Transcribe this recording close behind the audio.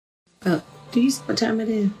Do you see what time it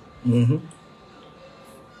is? Mm-hmm.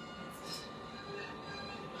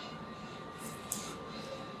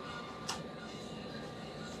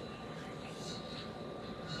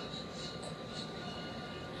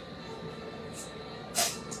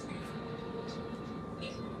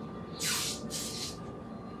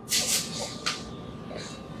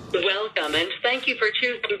 Welcome and thank you for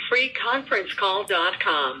choosing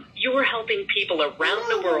freeconferencecall.com. You're helping people around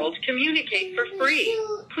the world communicate for free.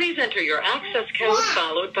 Please enter your access code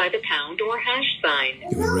followed by the pound or hash sign.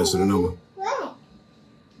 Give me the rest of the number.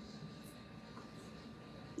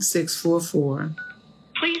 644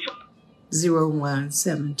 Please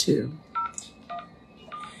 0172.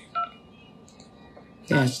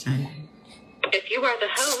 Hashtag. If you are the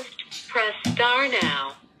host, press star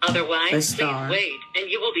now. Otherwise, Press please star. wait, and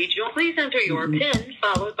you will be joined. Please enter your PIN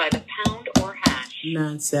followed by the pound or hash.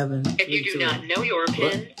 9733. If you do not know your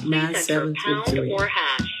PIN, please enter pound 9733. or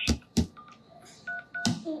hash.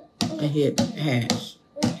 And hit hash.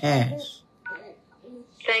 Hash.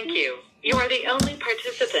 Thank you. You are the only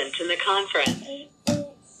participant in the conference.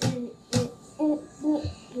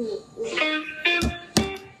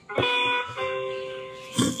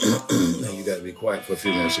 Now you got to be quiet for a few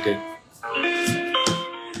minutes, okay?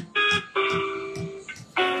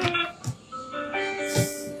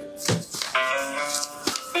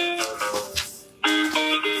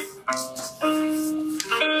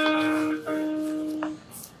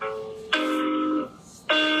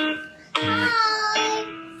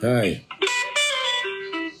 Hi.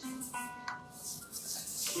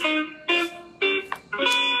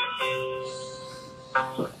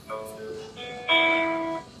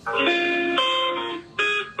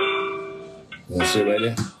 You want to sit right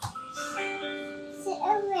there? Sit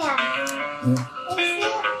around. Hmm?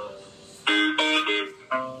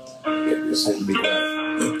 Yeah, just sit and be quiet.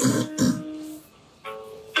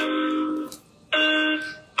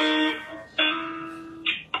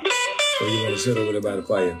 So you want to sit over there by the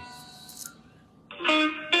fire?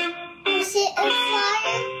 You sit on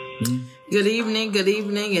fire? Good evening. Good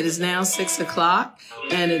evening. It is now 6 o'clock,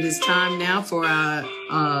 and it is time now for our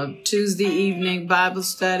Tuesday evening Bible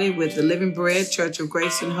study with the Living Bread Church of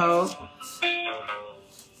Grace and Hope.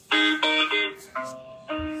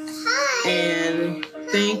 Hi. And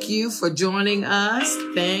thank you for joining us.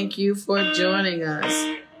 Thank you for joining us.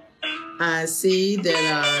 I see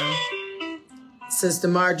that Sister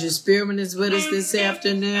Marjorie Spearman is with us this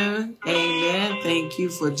afternoon. Amen. Thank you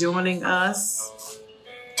for joining us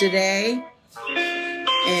today.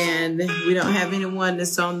 And we don't have anyone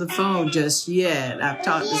that's on the phone just yet. I've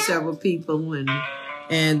talked to several people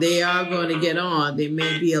and they are going to get on. They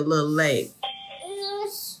may be a little late.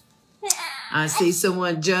 I see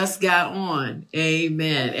someone just got on.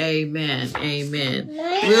 Amen. Amen. Amen.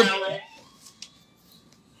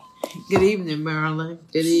 Good evening, Marilyn.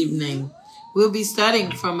 Good evening. We'll be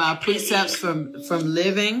studying from our precepts from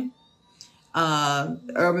Living,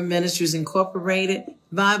 Urban Ministries Incorporated,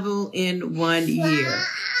 Bible in 1 year.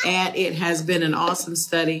 And it has been an awesome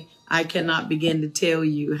study. I cannot begin to tell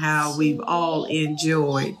you how we've all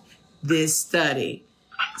enjoyed this study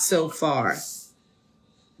so far.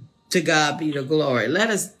 To God be the glory. Let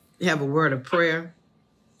us have a word of prayer.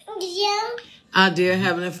 Yeah. Our dear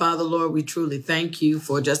Heavenly Father, Lord, we truly thank you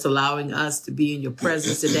for just allowing us to be in your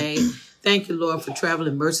presence today. Thank you, Lord, for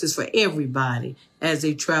traveling mercies for everybody as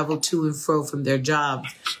they travel to and fro from their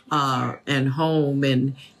jobs and home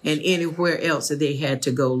and anywhere else that they had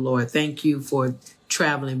to go, Lord. Thank you for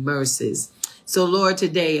traveling mercies. So, Lord,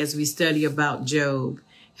 today as we study about Job,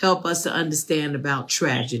 help us to understand about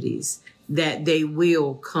tragedies, that they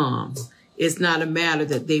will come. It's not a matter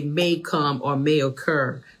that they may come or may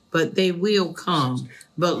occur, but they will come.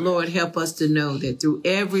 But, Lord, help us to know that through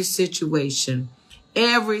every situation,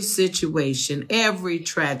 every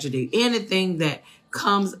tragedy, anything that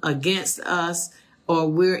comes against us or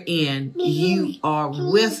we're in, you are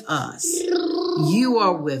with us. You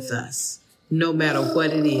are with us, no matter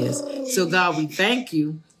what it is. So, God, we thank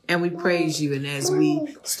you and we praise you. And as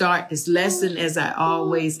we start this lesson, as I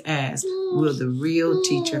always ask, will the real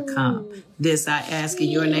teacher come? This I ask in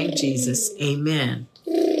your name, Jesus. Amen.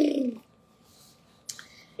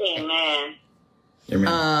 Amen.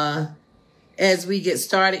 Amen. As we get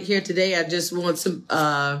started here today, I just want some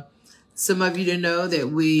of you to know that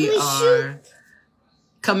we are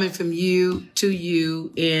coming from you to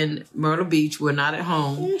you in Myrtle Beach. We're not at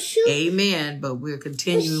home. Amen. But we're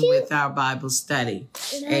continuing with our Bible study.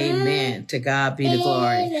 Amen. To God be the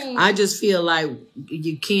glory. I just feel like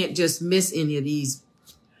you can't just miss any of these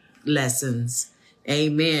lessons.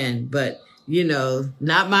 Amen. But you know,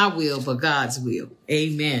 not my will, but God's will.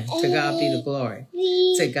 Amen. To God be the glory.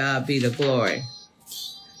 To God be the glory.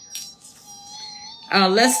 Our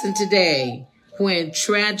lesson today, when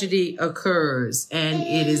tragedy occurs, and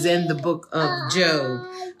it is in the book of Job.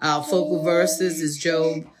 Our focal verses is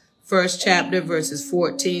Job, 1st chapter, verses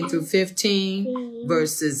 14 through 15,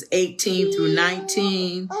 verses 18 through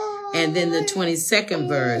 19, and then the 22nd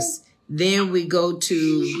verse. Then we go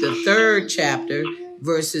to the 3rd chapter,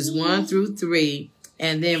 verses 1 through 3,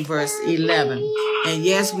 and then verse 11. And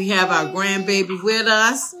yes, we have our grandbaby with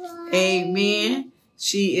us. Amen.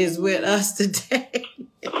 She is with us today.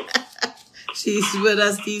 She's with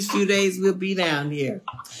us these few days. We'll be down here.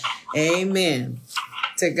 Amen.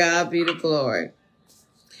 To God be the glory.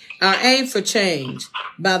 Our aim for change.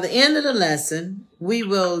 By the end of the lesson, we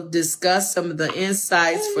will discuss some of the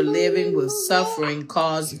insights for living with suffering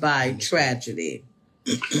caused by tragedy.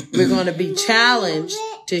 We're going to be challenged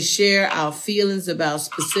to share our feelings about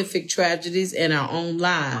specific tragedies in our own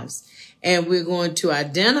lives. And we're going to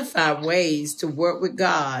identify ways to work with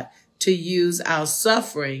God to use our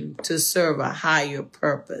suffering to serve a higher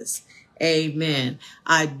purpose. Amen.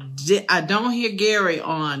 I don't hear Gary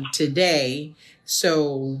on today,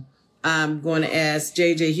 so I'm going to ask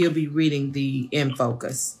JJ. He'll be reading the In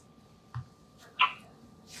Focus.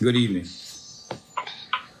 Good evening.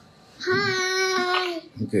 Hi.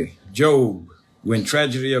 Okay. Job, when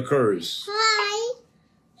tragedy occurs. Hi.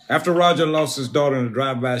 After Roger lost his daughter in a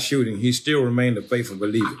drive-by shooting, he still remained a faithful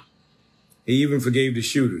believer. He even forgave the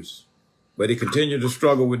shooters, but he continued to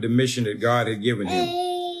struggle with the mission that God had given him.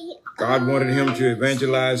 God wanted him to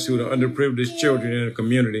evangelize to the underprivileged children in the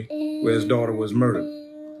community where his daughter was murdered.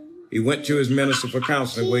 He went to his minister for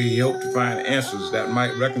counseling, where he hoped to find answers that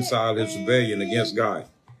might reconcile his rebellion against God.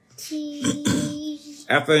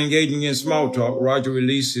 After engaging in small talk, Roger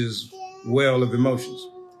released his well of emotions.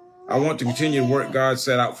 I want to continue the work God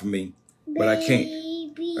set out for me, but I can't.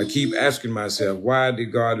 I keep asking myself, why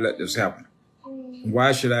did God let this happen?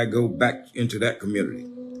 Why should I go back into that community?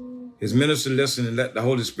 His minister listened and let the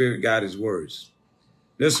Holy Spirit guide his words.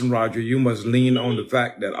 Listen, Roger, you must lean on the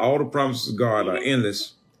fact that all the promises of God are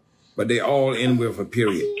endless, but they all end with a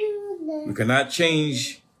period. We cannot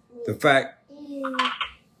change the fact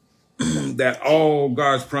that all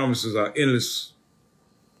God's promises are endless,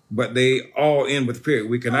 but they all end with a period.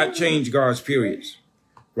 We cannot change God's periods.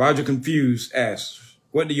 Roger, confused, asked,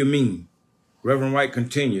 what do you mean? Reverend White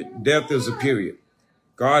continued, death is a period.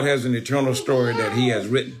 God has an eternal story that he has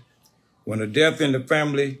written. When a death in the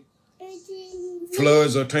family,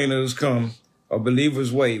 floods or tornadoes come, a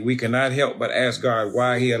believer's way, we cannot help but ask God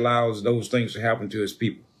why he allows those things to happen to his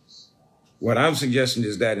people. What I'm suggesting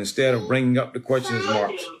is that instead of bringing up the questions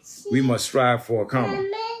marks, we must strive for a comma.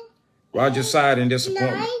 Roger sighed in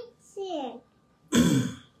disappointment.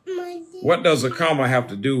 What does a comma have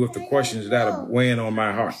to do with the questions that are weighing on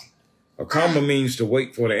my heart? A comma means to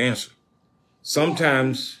wait for the answer.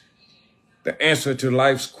 Sometimes the answer to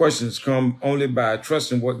life's questions come only by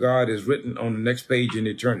trusting what God has written on the next page in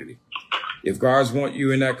eternity. If God wants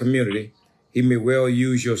you in that community, he may well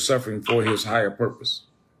use your suffering for his higher purpose.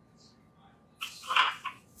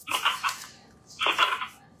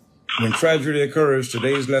 When tragedy occurs,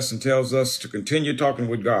 today's lesson tells us to continue talking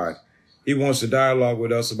with God. He wants to dialogue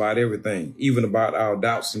with us about everything, even about our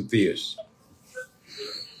doubts and fears.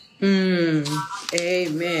 Amen.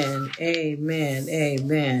 Amen.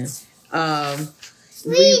 Amen.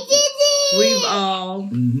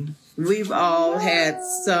 We've all had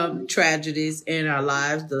some tragedies in our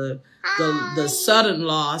lives. The sudden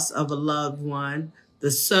loss of a loved one,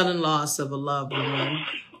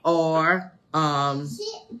 or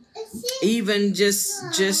even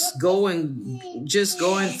just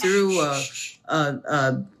going through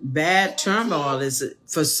a bad turmoil.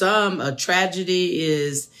 For some, a tragedy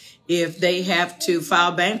is if they have to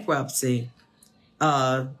file bankruptcy.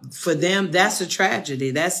 For them, that's a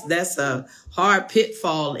tragedy. That's a hard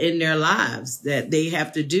pitfall in their lives that they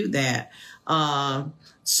have to do that.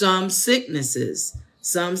 Some sicknesses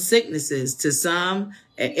to some,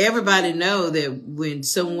 everybody know that when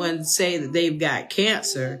someone say that they've got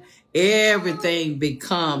cancer, everything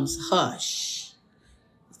becomes hush,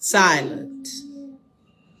 silent.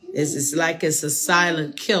 It's like it's a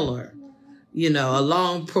silent killer, you know,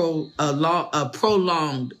 a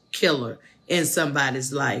prolonged killer in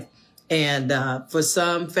somebody's life. And for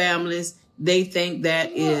some families, they think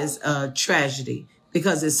that is a tragedy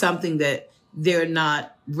because it's something that they're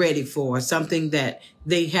not ready for, something that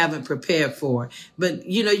they haven't prepared for. But,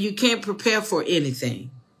 you know, you can't prepare for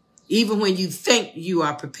anything. Even when you think you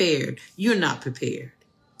are prepared, you're not prepared.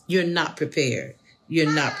 You're not prepared.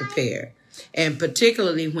 You're not prepared. And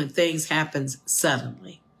particularly when things happen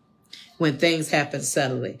suddenly. When things happen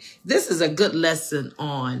suddenly. This is a good lesson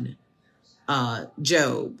on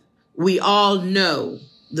Job. We all know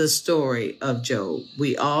the story of Job.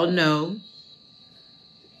 We all know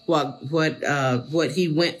what he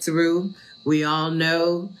went through. We all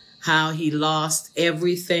know how he lost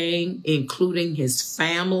everything, including his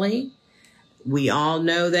family. We all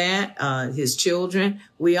know that, his children.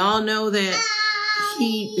 We all know that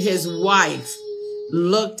his wife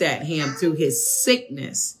looked at him through his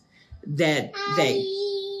sickness that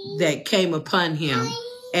came upon him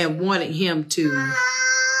and wanted him to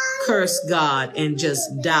curse God and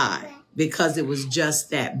just die because it was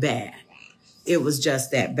just that bad. It was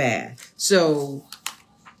just that bad. So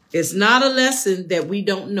it's not a lesson that we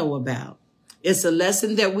don't know about. It's a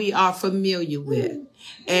lesson that we are familiar with.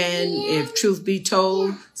 And if truth be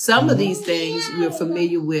told, some of these things we're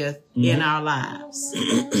familiar with in our lives.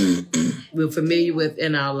 We're familiar with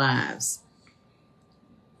in our lives.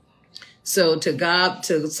 So to God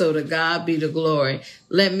be the glory.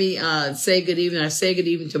 Let me say good evening. I say good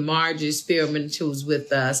evening to Margie Spearman, who's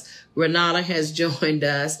with us. Renata has joined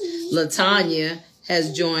us. LaTanya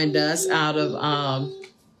has joined us out of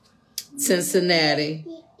Cincinnati.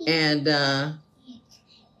 And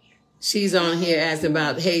she's on here asking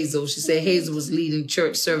about Hazel. She said Hazel was leading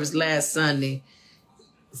church service last Sunday,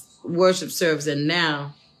 worship service, and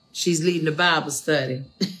now she's leading the Bible study.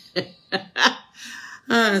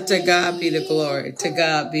 To God be the glory. To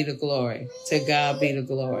God be the glory. To God be the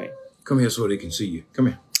glory. Come here so they can see you. Come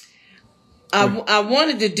here. I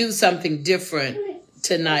wanted to do something different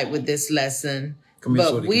tonight with this lesson,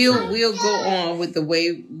 but we'll go on with the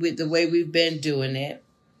way we've been doing it,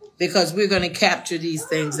 because we're going to capture these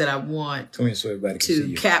things that I want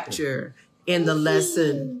to capture in the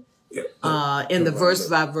lesson, in the verse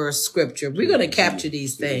by verse scripture. We're going to capture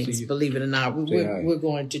these things, believe it or not. We're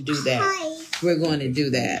going to do that. We're going to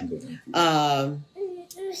do that.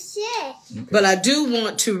 But I do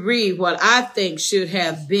want to read what I think should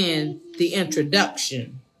have been the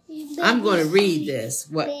introduction. I'm going to read this.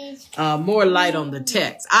 More light on the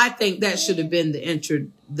text. I think that should have been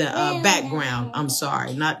the background. I'm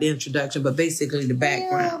sorry, not the introduction, but basically the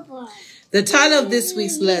background. The title of this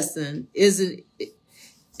week's lesson isn't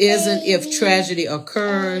if tragedy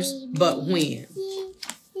occurs, but when.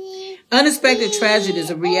 Unexpected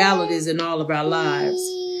tragedies are realities in all of our lives.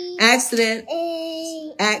 Accident,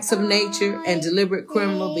 acts of nature, and deliberate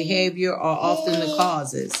criminal behavior are often the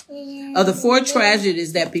causes. Of the 4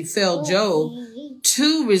 tragedies that befell Job,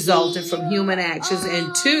 2 resulted from human actions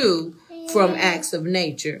and 2 from acts of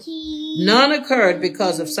nature. None occurred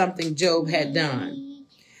because of something Job had done.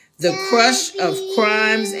 The crush of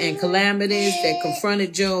crimes and calamities that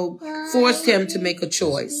confronted Job forced him to make a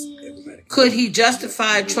choice. Could he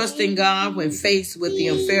justify trusting God when faced with the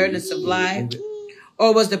unfairness of life?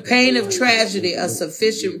 Or was the pain of tragedy a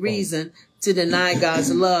sufficient reason to deny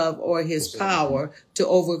God's love or his power to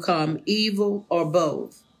overcome evil, or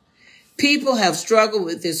both? People have struggled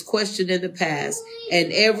with this question in the past,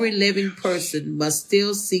 and every living person must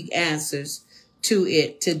still seek answers to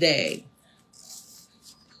it today.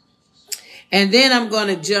 And then I'm going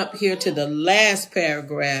to jump here to the last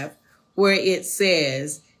paragraph where it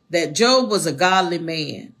says that Job was a godly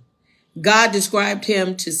man. God described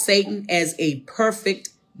him to Satan as a perfect,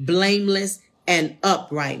 blameless, and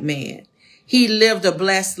upright man. He lived a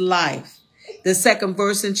blessed life. The second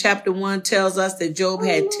verse in chapter 1 tells us that Job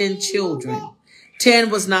had 10 children. 10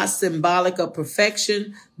 was not symbolic of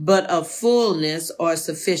perfection, but of fullness or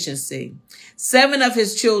sufficiency. 7 of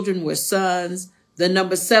his children were sons. The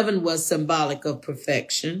number 7 was symbolic of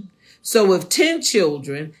perfection. So with 10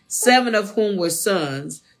 children, 7 of whom were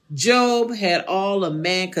sons, Job had all a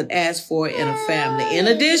man could ask for in a family. In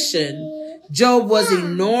addition, Job was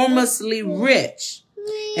enormously rich.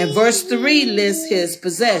 And verse 3 lists his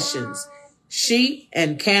possessions: sheep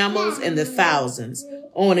and camels in the thousands.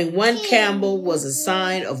 Owning 1 camel was a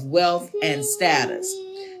sign of wealth and status.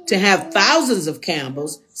 To have thousands of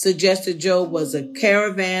camels suggested Job was a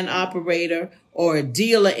caravan operator or a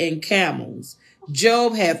dealer in camels.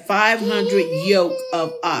 Job had 500 yoke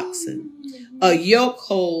of oxen. A yoke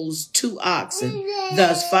holds 2 oxen.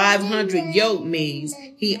 Thus, 500 yoke means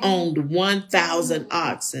he owned 1,000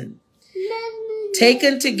 oxen.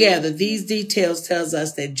 Taken together, these details tells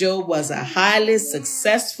us that Job was a highly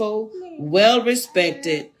successful,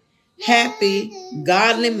 well-respected, happy,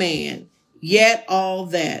 godly man. Yet all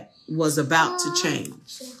that was about to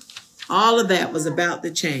change. All of that was about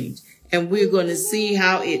to change. And we're going to see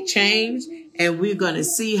how it changed. And we're going to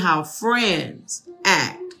see how friends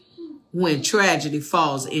act when tragedy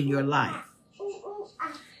falls in your life.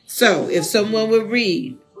 So if someone would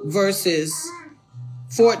read verses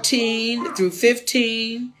 14 through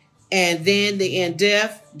 15, and then the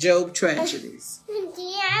in-depth Job tragedies.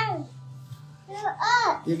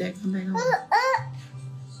 Did that come back on?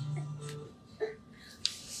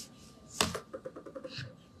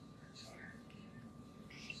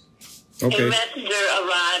 Okay. A messenger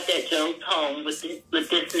arrived at Job's home with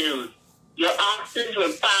this news. Your oxen were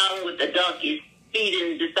found with the donkeys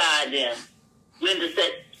feeding beside them. When the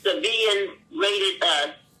Sabaeans raided us,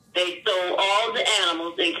 they stole all the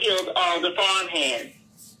animals and killed all the farmhands.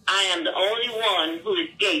 I am the only one who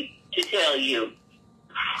escaped to tell you.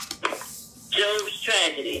 Job's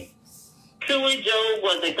tragedy. Truly, Job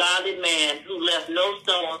was a godly man who left no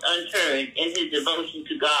stone unturned in his devotion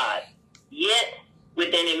to God. Yet,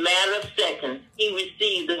 within a matter of seconds, he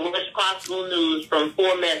received the worst possible news from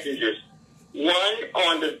 4 messengers, one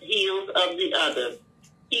on the heels of the other.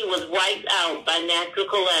 He was wiped out by natural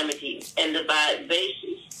calamity and by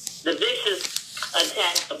the vicious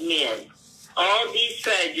attack of men. All these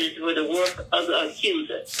tragedies were the work of the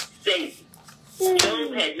accuser, Satan.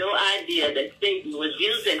 Job had no idea that Satan was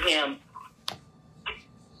using him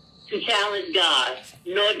to challenge God,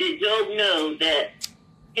 nor did Job know that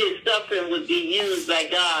his suffering would be used by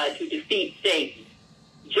God to defeat Satan.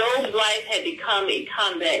 Job's life had become a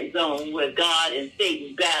combat zone where God and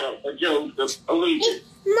Satan battled for Job's allegiance.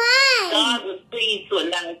 God was pleased to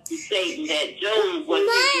announce to Satan that Job was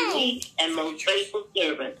his unique and most faithful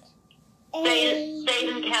servant.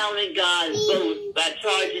 Satan countered God's boast by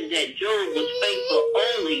charging that Job was faithful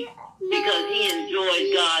only because he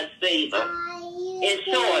enjoyed God's favor. In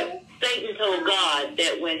short, Satan told God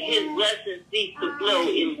that when his blessings cease to flow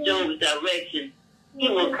in Job's direction, he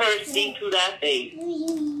will curse thee to thy face.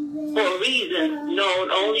 For reasons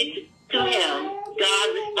known only to him, God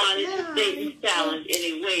responded to Satan's challenge in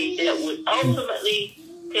a way that would ultimately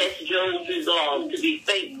test Job's resolve to be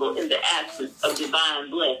faithful in the absence of divine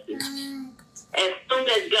blessings. As soon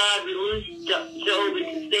as God released Job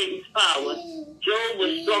into Satan's power, Job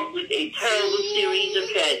was struck with a terrible series of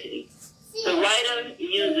tragedies. The writer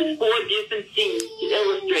uses 4 different scenes to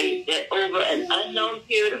illustrate that over an unknown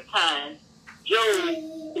period of time, Job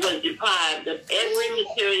was deprived of every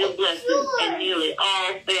material blessing and nearly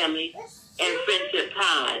all family and friendship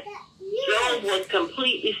ties. Job was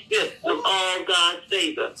completely stripped of all God's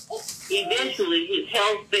favor. Eventually, his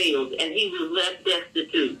health failed and he was left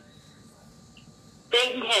destitute.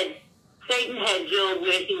 Satan had Job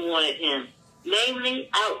where he wanted him, namely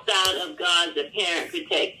outside of God's apparent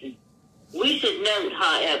protection. We should note,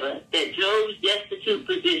 however, that Job's destitute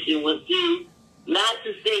position was due not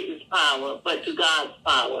to Satan's power, but to God's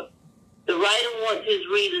power. The writer wants his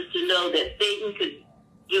readers to know that Satan could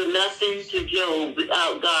do nothing to Job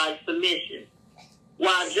without God's permission.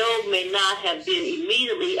 While Job may not have been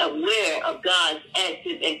immediately aware of God's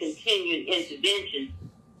active and continued intervention,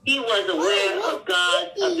 he was aware of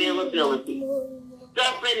God's availability.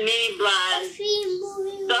 Suffering may blind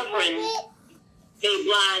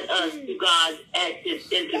us to God's active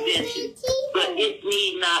intervention, but it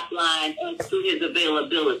need not blind us to his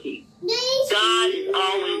availability. God is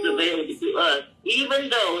always available to us, even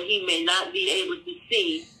though he may not be able to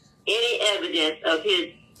see any evidence of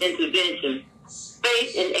his intervention.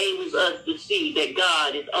 Faith enables us to see that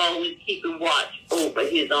God is always keeping watch over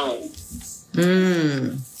his own.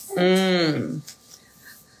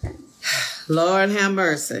 Lord have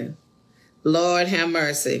mercy. Lord have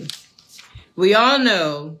mercy. We all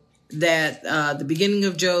know that the beginning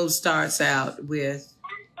of Job starts out with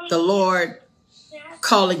the Lord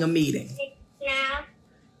calling a meeting.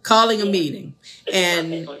 Calling a meeting.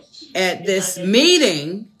 And at this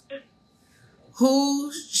meeting,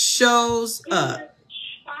 who shows up?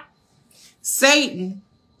 Satan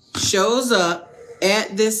shows up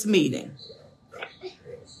at this meeting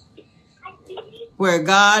where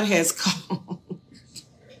God has called.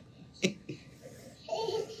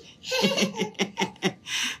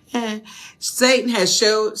 Satan has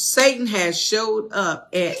showed up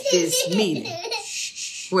at this meeting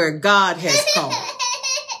where God has called.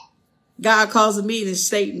 God calls a meeting,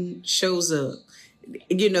 Satan shows up.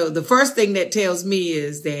 You know, the first thing that tells me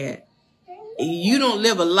is that you don't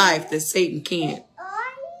live a life that Satan can't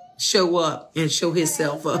show up and show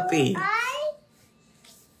himself up in.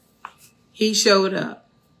 He showed up.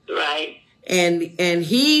 Right. And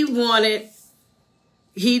he wanted,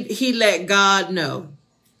 he let God know,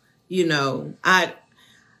 you know,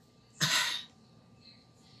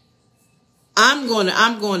 I'm going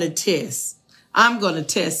to test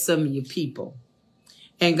some of your people.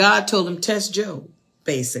 And God told him, test Job,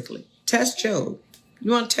 basically. Test Job.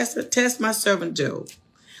 You want to test my servant Job?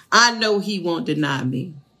 I know he won't deny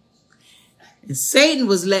me. And Satan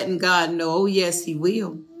was letting God know, oh, yes, he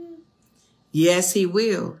will. Yes, he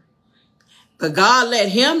will. But God let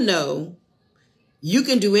him know, you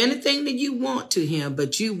can do anything that you want to him,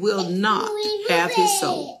 but you will not have his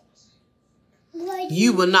soul.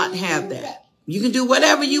 You will not have that. You can do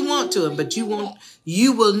whatever you want to him, but you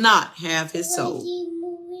will not have his soul.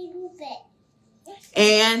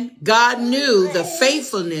 And God knew the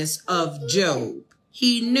faithfulness of Job.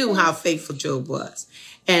 He knew how faithful Job was.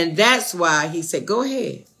 And that's why he said, go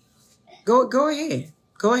ahead. Go ahead.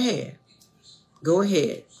 Go ahead. Go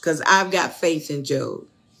ahead. Because I've got faith in Job.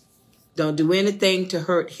 Don't do anything to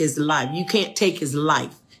hurt his life. You can't take his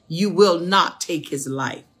life. You will not take his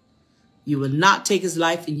life. You will not take his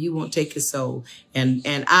life, and you won't take his soul. And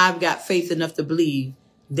I've got faith enough to believe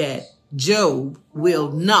that Job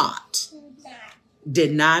will not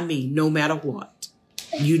deny me no matter what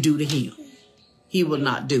you do to him. He will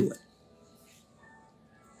not do it.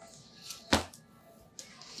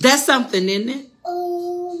 That's something, isn't it?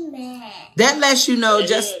 That lets you know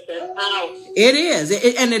it is.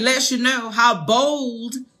 And it lets you know how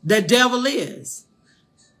bold the devil is.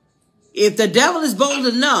 If the devil is bold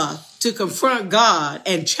enough to confront God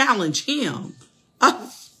and challenge him,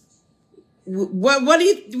 what do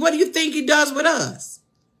you think he does with us?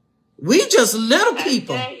 We just little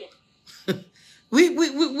people.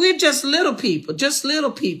 We're just little people. Just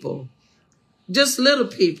little people. Just little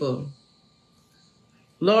people.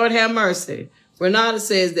 Lord have mercy. Renata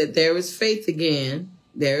says that there is faith again.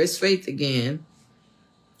 There is faith again.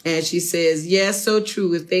 And she says, yes, so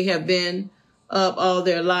true. If they have been up all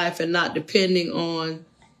their life and not depending on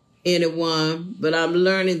anyone. But I'm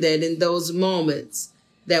learning that in those moments,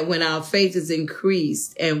 that when our faith is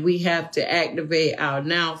increased and we have to activate our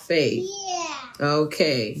now faith. Yeah.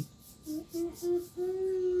 Okay.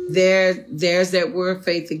 There's that word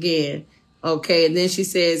faith again. Okay. And then she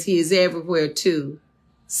says he is everywhere too.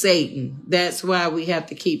 Satan. That's why we have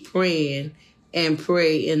to keep praying and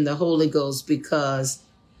pray in the Holy Ghost, because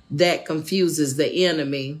that confuses the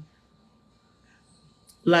enemy.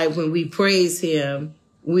 Like when we praise him,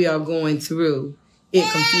 we are going through. It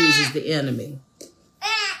confuses the enemy.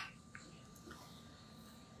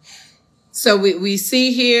 So we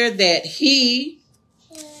see here that he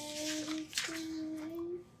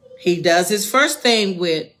does his first thing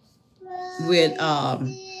with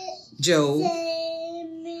Job.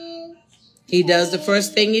 He does the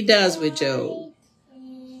first thing he does with Job.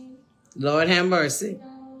 Lord have mercy.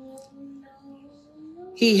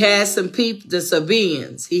 He has some people, the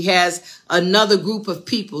Sabaeans. He has another group of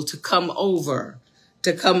people to come over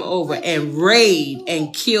and raid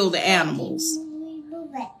and kill the animals.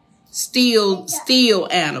 Steal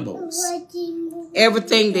animals.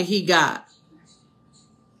 Everything that he got.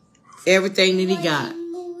 Everything that he got.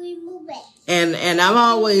 And I'm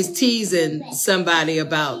always teasing somebody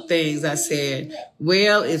about things. I said,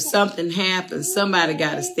 well, if something happens, somebody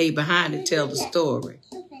got to stay behind and tell the story.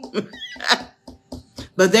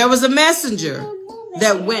 But there was a messenger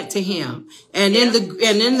that went to him. And in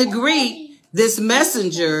the Greek, this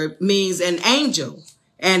messenger means an angel.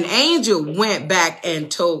 An angel went back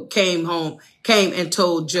and came and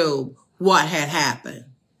told Job what had happened.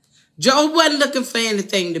 Job wasn't looking for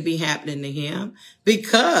anything to be happening to him,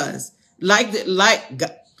 because like the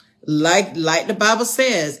Bible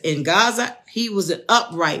says, in God's eyes, he was an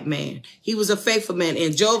upright man. He was a faithful man.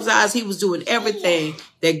 In Job's eyes, he was doing everything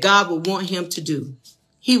that God would want him to do.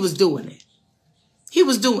 He was doing it. He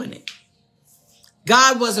was doing it.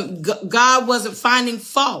 God wasn't finding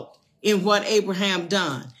fault in what Abraham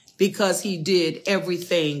done, because he did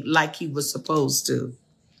everything like he was supposed to.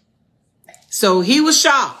 So he was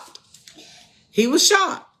shocked. He was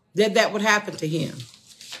shocked that that would happen to him.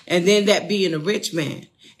 And then that being a rich man.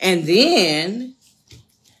 And then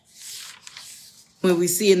when we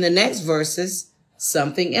see in the next verses,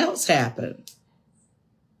 something else happened.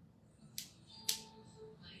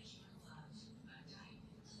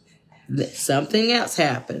 Something else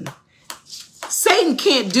happened. Satan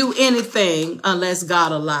can't do anything unless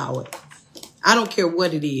God allow it. I don't care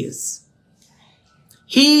what it is.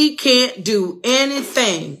 He can't do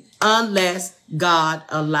anything unless God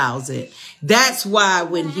allows it. That's why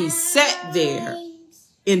when he sat there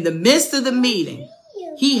in the midst of the meeting,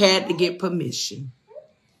 he had to get permission.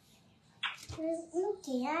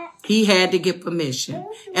 He had to get permission.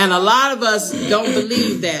 And a lot of us don't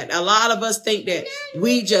believe that. A lot of us think that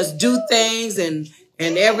we just do things and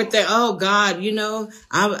everything. Oh, God, you know,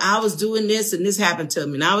 I was doing this and this happened to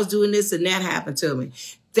me. And I was doing this and that happened to me.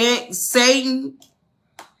 Satan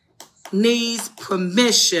needs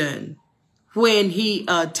permission when he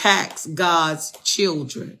attacks God's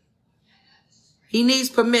children. He needs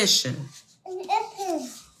permission.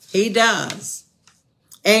 He does.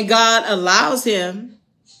 And God allows him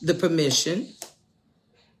the permission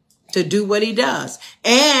to do what he does.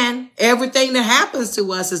 And everything that happens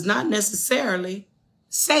to us is not necessarily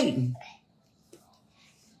Satan.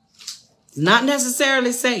 Not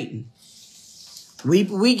necessarily Satan.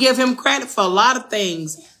 We give him credit for a lot of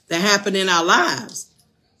things that happen in our lives.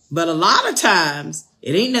 But a lot of times,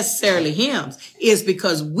 it ain't necessarily him. It's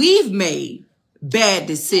because we've made bad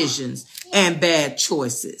decisions and bad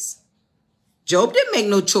choices. Job didn't make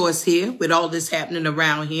no choice here with all this happening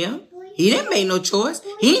around him. He didn't make no choice.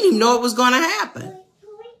 He didn't even know it was going to happen.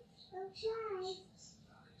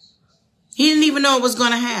 He didn't even know it was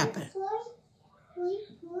going to happen.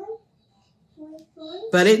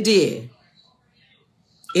 But it did.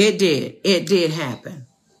 It did. It did happen.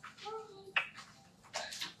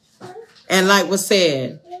 And like was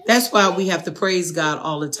said, that's why we have to praise God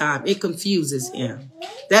all the time. It confuses him.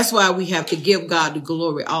 That's why we have to give God the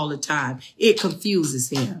glory all the time. It confuses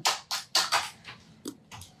him.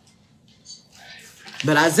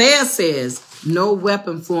 But Isaiah says, no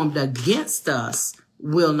weapon formed against us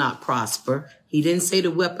will not prosper. He didn't say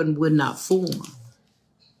the weapon would not form.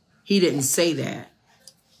 He didn't say that.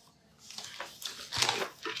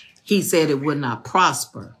 He said it would not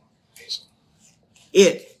prosper.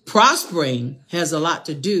 Prospering has a lot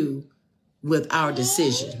to do with our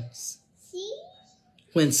decisions.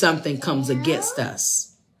 When something comes against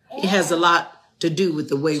us, it has a lot to do with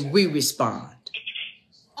the way we respond.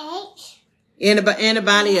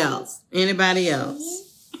 Anybody else? Anybody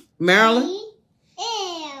else? Marilyn?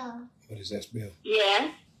 What is that spell?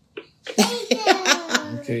 Yeah.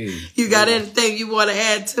 Okay. You got anything you want to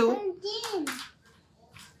add to it?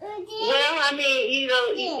 Well, I mean,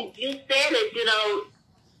 you said it,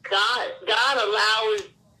 God allows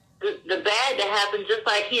the bad to happen just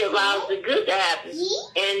like he allows the good to happen.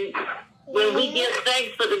 And when we give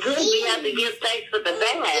thanks for the good, we have to give thanks for the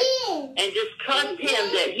bad. And just trust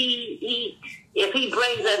him that if he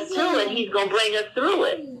brings us to it, he's going to bring us through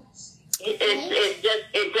it.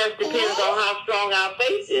 It just depends on how strong our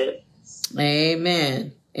faith is.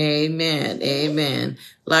 Amen. Amen. Amen.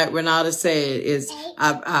 Like Renata said,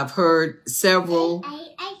 I've heard several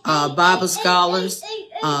Bible scholars,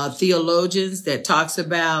 theologians that talks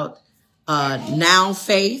about now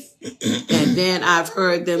faith. And then I've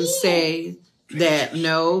heard them say that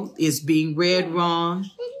no, it's being read wrong.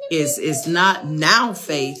 It's not now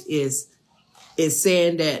faith. Is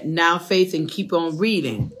saying that now faith and keep on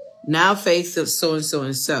reading. Now faith of so and so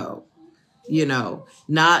and so.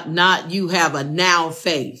 Not you have a now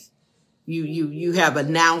faith. You have a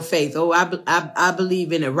now faith. Oh, I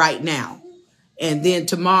believe in it right now. And then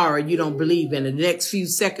tomorrow you don't believe in it. The next few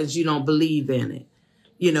seconds you don't believe in it.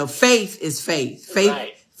 Faith is faith.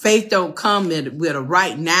 Faith don't come with a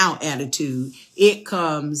right now attitude. It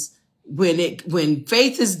comes when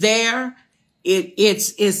faith is there,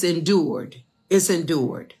 it's endured. It's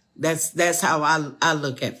endured. That's how I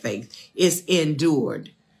look at faith. It's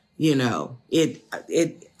endured. It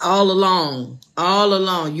all along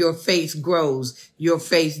your faith grows, your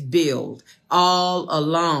faith builds. All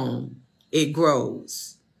along it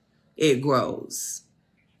grows.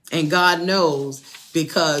 And God knows,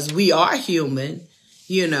 because we are human,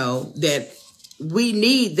 that we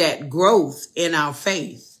need that growth in our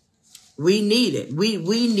faith. We need it. We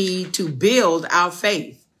need to build our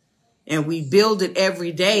faith. And we build it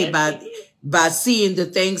every day by seeing the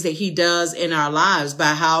things that he does in our lives,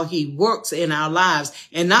 by how he works in our lives,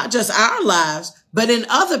 and not just our lives, but in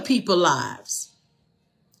other people's lives.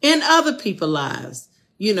 In other people's lives.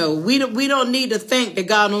 We don't need to think that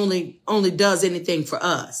God only does anything for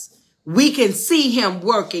us. We can see him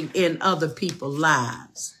working in other people's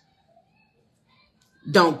lives.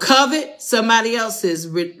 Don't covet somebody else's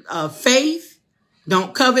faith.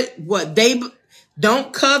 Don't covet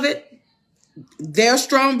don't covet their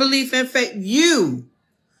strong belief and faith. You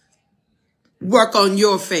work on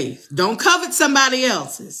your faith. Don't covet somebody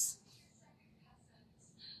else's.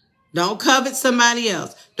 Don't covet somebody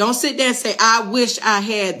else. Don't sit there and say, I wish I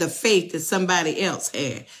had the faith that somebody else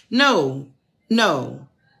had. No.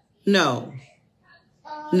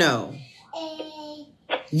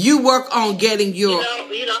 You work on getting your...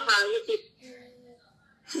 You know how I look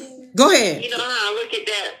at... Go ahead. You know how I look at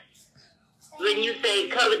that? When you say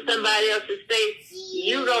covet somebody else's faith,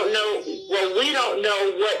 you don't know, we don't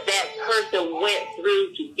know what that person went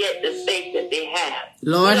through to get the faith that they have.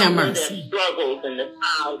 Lord have mercy. The struggles and the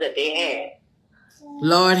trials that they had.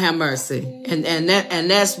 Lord have mercy. And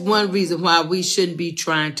that's one reason why we shouldn't be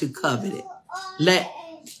trying to covet it. Let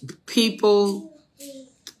people,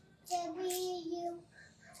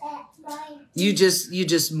 you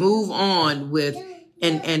just move on with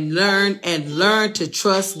and learn to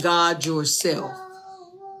trust God yourself.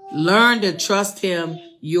 Learn to trust him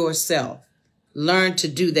yourself. Learn to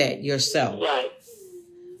do that yourself. Right.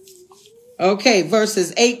 Okay,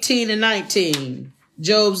 verses 18 and 19.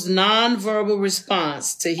 Job's nonverbal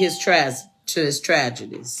response to his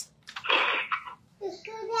tragedies.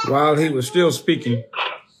 While he was still speaking,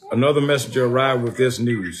 another messenger arrived with this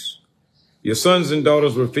news. Your sons and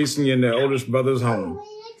daughters were feasting in their oldest brother's home.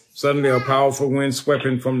 Suddenly a powerful wind swept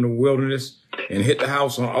in from the wilderness and hit the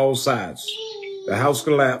house on all sides. The house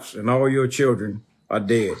collapsed and all your children are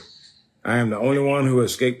dead. I am the only one who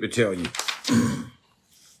escaped to tell you.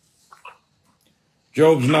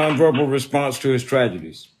 Job's nonverbal response to his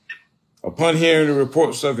tragedies. Upon hearing the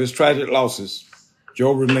reports of his tragic losses,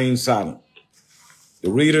 Job remained silent. The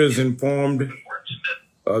reader is informed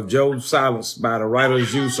of Job's silence by the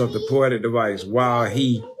writer's use of the poetic device while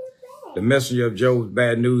he, the messenger of Job's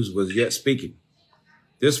bad news, was yet speaking.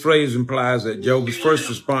 This phrase implies that Job's first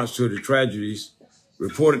response to the tragedies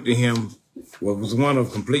reported to him was one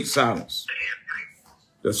of complete silence.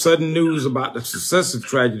 The sudden news about the successive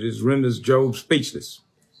tragedies renders Job speechless.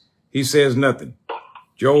 He says nothing.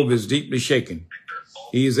 Job is deeply shaken.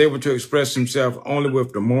 He is able to express himself only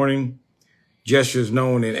with the mourning gestures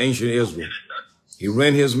known in ancient Israel. He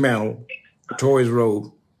rent his mantle, tore his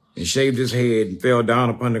robe, and shaved his head and fell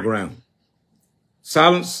down upon the ground.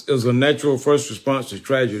 Silence is a natural first response to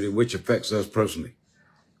tragedy which affects us personally.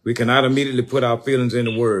 We cannot immediately put our feelings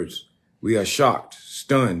into words. We are shocked,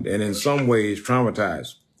 stunned, and in some ways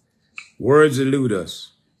traumatized. Words elude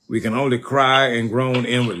us. We can only cry and groan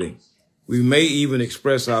inwardly. We may even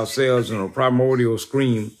express ourselves in a primordial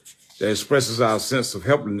scream that expresses our sense of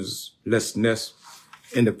helplessness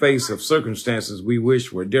in the face of circumstances we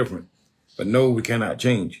wish were different, but know we cannot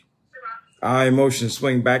change. Our emotions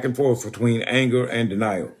swing back and forth between anger and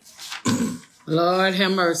denial. Lord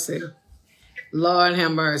have mercy. Lord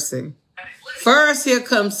have mercy. First, here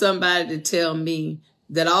comes somebody to tell me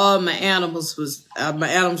that all my animals was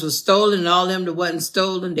stolen, and all them that wasn't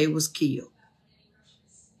stolen, they was killed.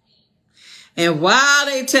 And while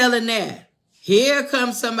they telling that, here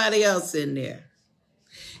comes somebody else in there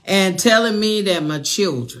and telling me that my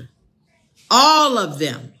children, all of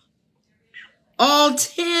them, all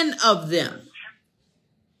 10 of them,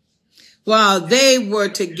 while they were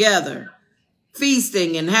together,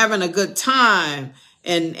 feasting and having a good time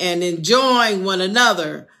and enjoying one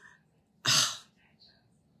another,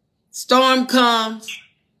 storm comes,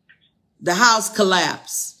 the house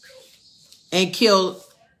collapsed and killed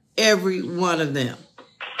every one of them.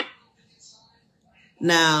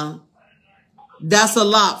 Now, that's a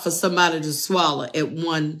lot for somebody to swallow at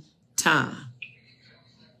one time.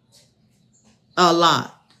 A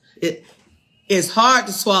lot. It's hard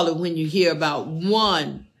to swallow when you hear about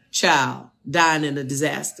one child dying in a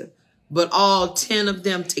disaster, but all 10 of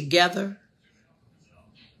them together,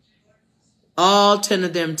 all 10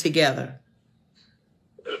 of them together.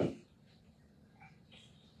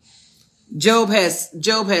 Job has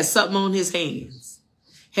something on his hands,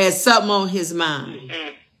 has something on his mind.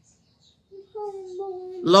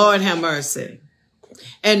 Lord have mercy.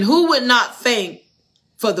 And who would not think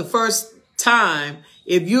for the first time,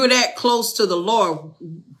 if you're that close to the Lord,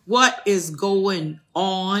 what is going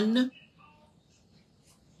on?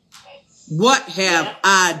 What have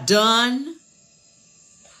I done?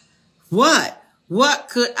 What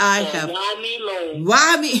could I have? Why me, Lord?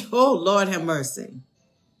 Why me? Oh, Lord have mercy.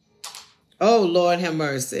 Oh, Lord have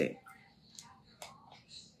mercy.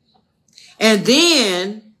 And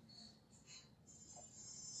then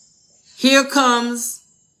here comes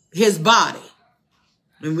his body.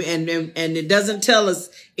 And it doesn't tell us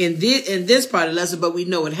in this part of the lesson, but we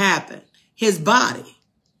know it happened. His body.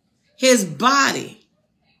 His body.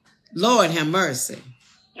 Lord have mercy.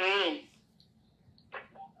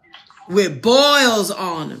 With boils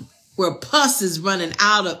on him, where pus is running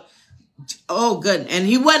out of. Oh, goodness. And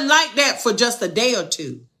he wasn't like that for just a day or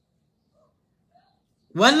two.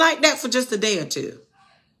 Wasn't like that for just a day or two.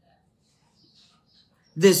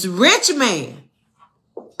 This rich man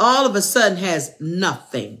all of a sudden has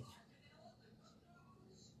nothing.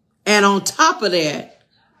 And on top of that,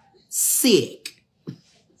 sick.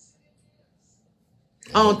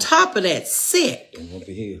 On top of that, sick. Don't bump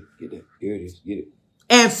your head. Get it. Here it is. Get it.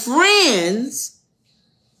 And friends.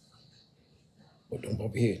 Oh, don't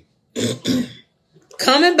bump your head.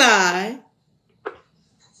 Coming by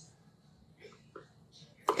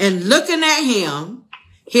and looking at him,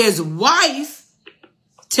 his wife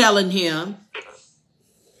telling him,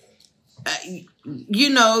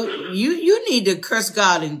 you need to curse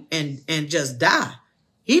God and just die.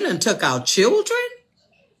 He done took our children.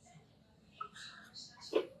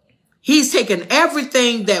 He's taken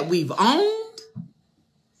everything that we've owned.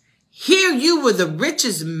 Here you were the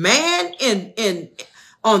richest man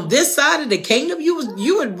on this side of the kingdom.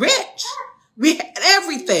 You were rich. We had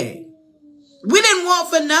everything. We didn't want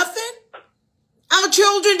for nothing. Our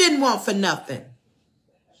children didn't want for nothing.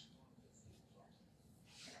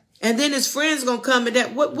 And then his friends gonna come and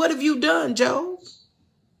that. What have you done, Job?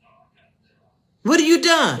 What have you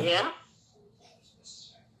done? Yeah.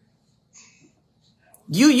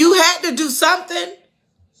 You had to do something.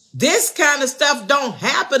 This kind of stuff don't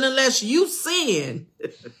happen unless you sin.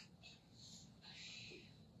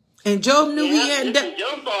 And Job knew he hadn't done.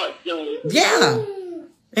 Your fault, Job. Yeah,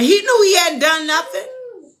 and he knew he hadn't done nothing.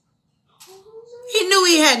 He knew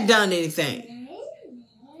he hadn't done anything.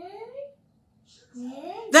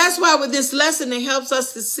 That's why with this lesson, it helps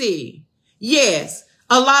us to see, yes,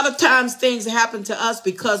 a lot of times things happen to us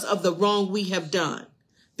because of the wrong we have done.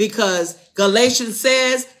 Because Galatians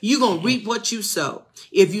says you're going to reap what you sow.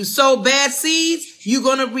 If you sow bad seeds, you're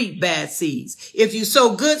going to reap bad seeds. If you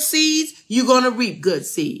sow good seeds, you're going to reap good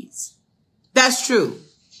seeds. That's true.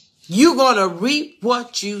 You're going to reap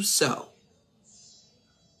what you sow.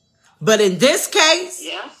 But in this case,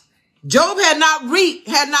 Job had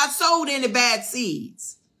not sowed any bad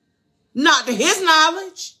seeds. Not to his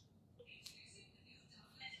knowledge.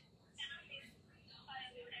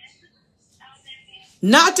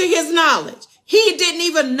 Not to his knowledge. He didn't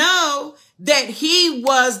even know that he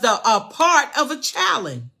was a part of a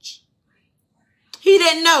challenge. He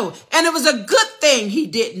didn't know. And it was a good thing he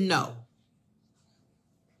didn't know.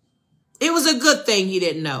 It was a good thing he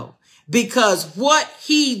didn't know. Because what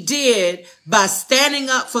he did by standing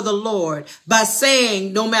up for the Lord, by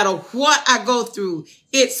saying, no matter what I go through,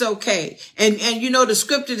 it's okay. And you know, the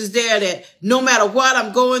scripture is there that no matter what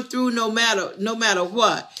I'm going through, no matter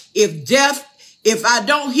what, if I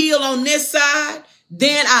don't heal on this side,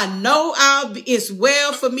 then I know it's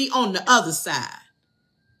well for me on the other side.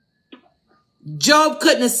 Job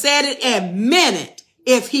couldn't have said it and meant it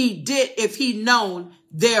if he known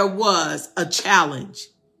there was a challenge.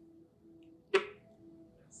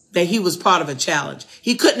 That he was part of a challenge.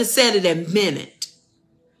 He couldn't have said it and meant it.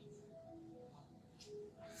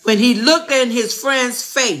 When he looked in his friend's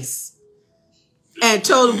face and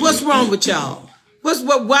told him, what's wrong with y'all?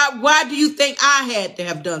 Why do you think I had to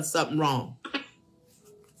have done something wrong?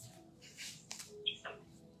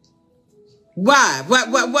 Why?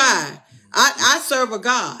 I serve a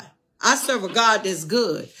God. I serve a God that's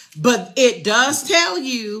good. But it does tell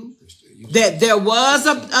you that there was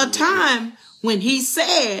a time when he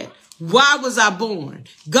said, why was I born?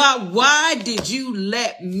 God, why did you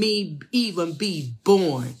let me even be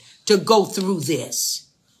born to go through this?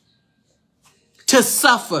 To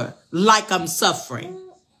suffer like I'm suffering.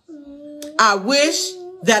 I wish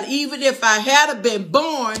that even if I had been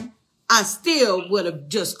born, I still would have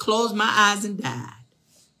just closed my eyes and died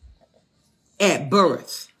at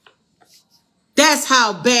birth. That's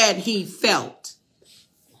how bad he felt.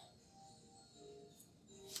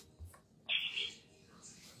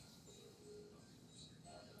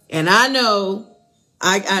 And I know,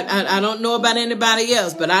 I don't know about anybody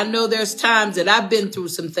else, but I know there's times that I've been through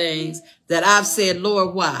some things that I've said,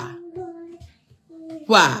 Lord, why?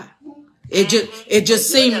 Why? It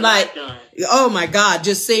just seemed like, oh my God,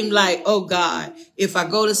 just seemed like, oh God, if I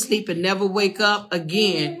go to sleep and never wake up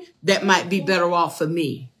again, that might be better off for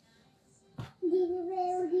me.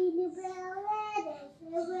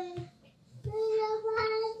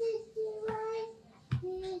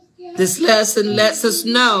 This lesson lets us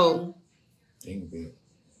know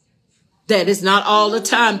that it's not all the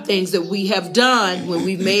time things that we have done when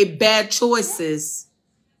we've made bad choices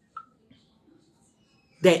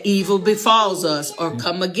that evil befalls us or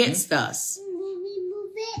come against us.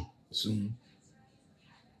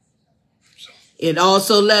 It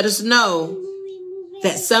also let us know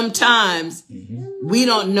that sometimes we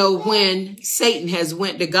don't know when Satan has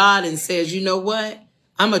went to God and says, you know what?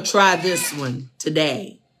 I'm going to try this one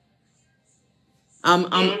today. I'm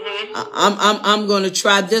going to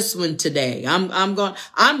try this one today. I'm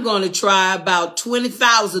going to try about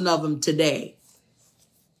 20,000 of them today.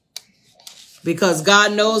 Because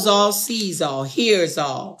God knows all, sees all, hears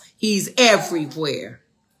all. He's everywhere.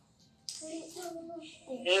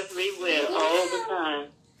 Everywhere, all the time.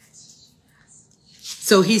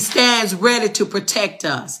 So he stands ready to protect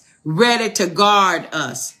us, ready to guard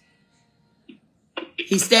us.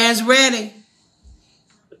 He stands ready.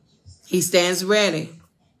 He stands ready.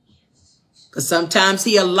 Because sometimes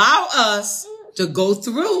he allows us to go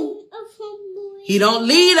through He don't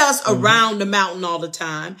lead us around the mountain all the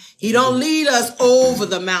time. He don't lead us over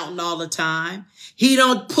the mountain all the time. He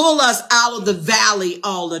don't pull us out of the valley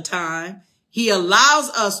all the time. He allows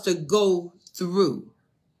us to go through.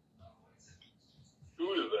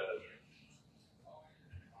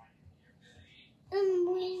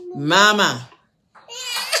 Mama.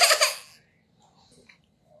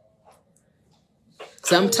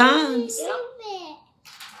 Sometimes,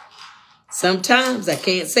 I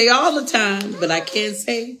can't say all the time, but I can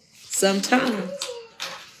say sometimes.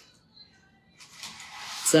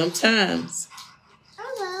 Sometimes.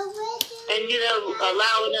 And, you know,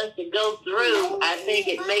 allowing us to go through, I think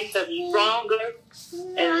it makes us stronger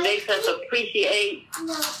and makes us appreciate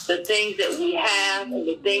the things that we have and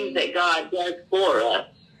the things that God does for us.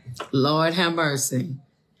 Lord have mercy.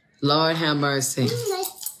 Lord have mercy.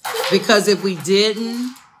 Because if we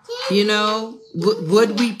didn't, you know,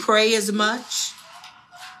 would we pray as much?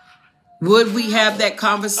 Would we have that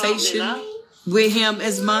conversation with him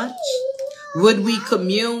as much? Would we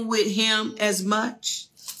commune with him as much?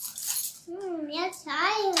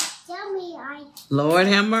 Lord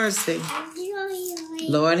have mercy.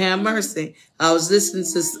 Lord have mercy. I was listening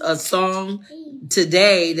to a song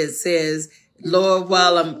today that says, Lord,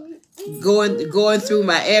 while I'm going through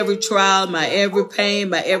my every trial, my every pain,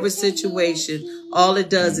 my every situation, all it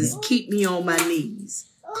does is keep me on my knees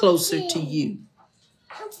closer to you.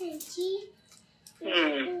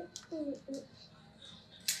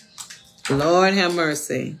 Lord have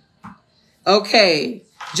mercy. Okay.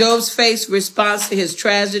 Job's faith response to his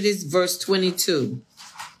tragedies, verse 22.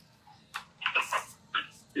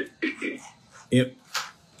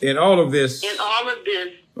 In all of this.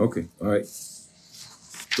 Okay, all right.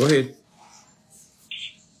 Go ahead.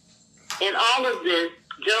 In all of this,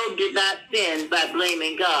 Job did not sin by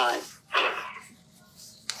blaming God.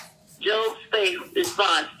 Job's faith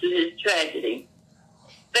response to his tragedy.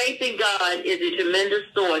 Faith in God is a tremendous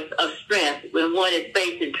source of strength when one is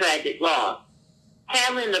facing tragic loss.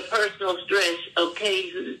 Handling the personal stress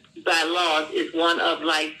occasioned by loss is one of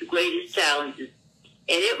life's greatest challenges, and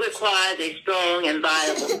it requires a strong and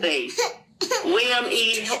viable faith. William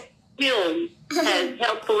E. Hume has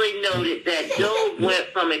helpfully noted that Job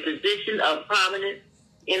went from a position of prominence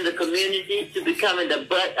in the community to becoming the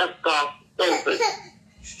butt of scoffers.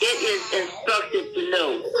 It is instructive to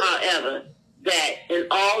note, however, that in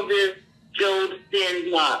all this, Job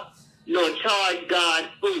sinned not, nor charged God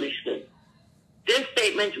foolishly. This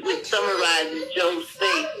statement, which summarizes Job's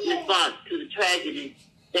faith response to the tragedy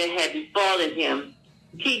that had befallen him,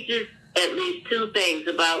 teaches at least two things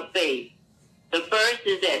about faith. The first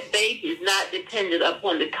is that faith is not dependent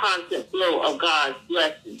upon the constant flow of God's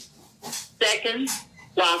blessings. Second,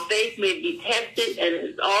 while faith may be tested and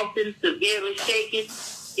is often severely shaken,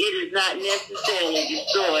 it is not necessarily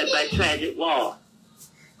destroyed by tragic loss.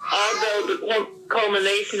 Although the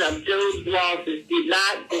culmination of Job's losses did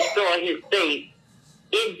not destroy his faith,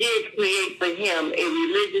 it did create for him a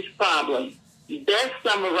religious problem, best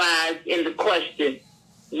summarized in the question,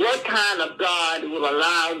 what kind of God will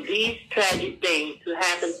allow these tragic things to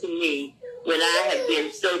happen to me when I have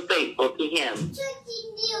been so faithful to him?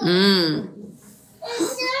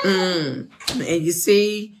 And you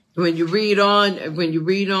see, when you read on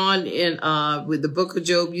in with the book of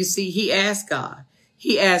Job, you see he asked God.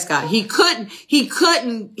 He asked God. He couldn't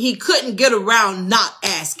get around not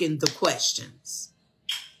asking the questions.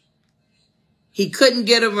 He couldn't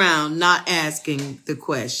get around not asking the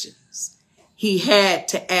questions. He had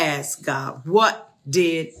to ask God, what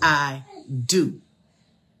did I do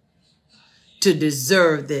to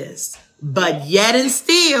deserve this? But yet and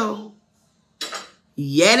still,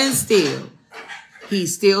 he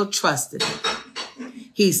still trusted him.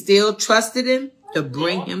 He still trusted him to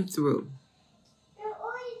bring him through.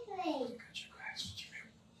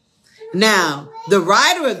 Now, the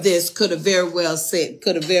writer of this could have very well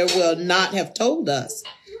not have told us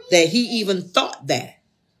that he even thought that.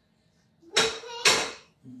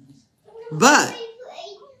 But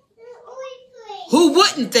who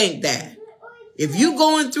wouldn't think that? If you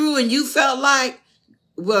going through and you felt like,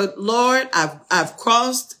 well, Lord, I've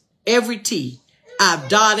crossed every T. I've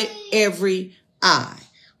dotted every I.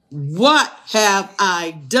 What have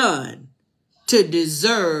I done to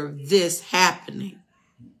deserve this happening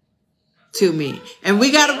to me? And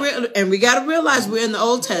we got to realize we're in the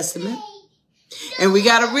Old Testament, and we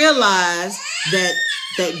got to realize that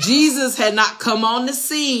Jesus had not come on the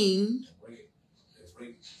scene,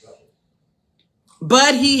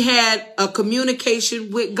 but he had a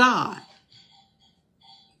communication with God.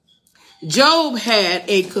 Job had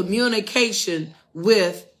a communication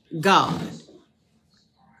with God.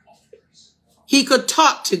 He could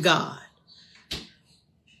talk to God.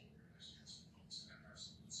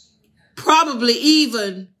 Probably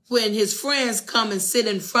even when his friends come and sit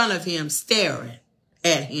in front of him staring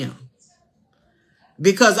at him.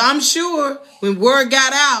 Because I'm sure when word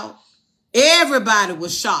got out, everybody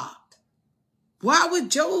was shocked. Why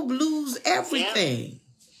would Job lose everything?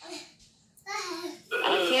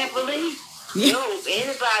 I can't believe Job.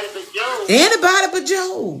 Anybody but Job. Anybody but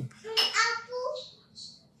Job.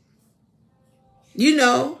 You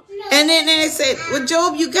know. And then they said, well,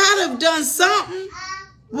 Job, you got to have done something.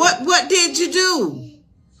 What did you do?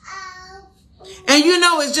 And you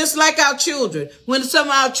know, it's just like our children. When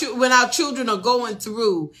when our children are going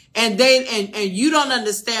through and you don't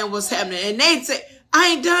understand what's happening, and they say,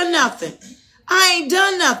 I ain't done nothing. I ain't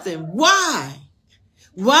done nothing. Why?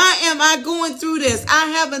 Why am I going through this? I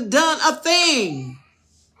haven't done a thing.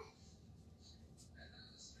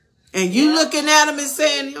 And you looking at them and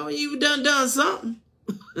saying, oh, you done something.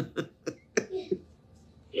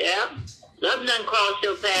 Yeah. Nothing done crossed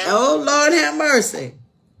your path. Oh, Lord have mercy.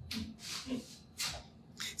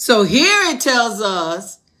 So here it tells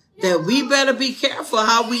us that we better be careful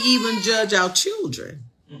how we even judge our children.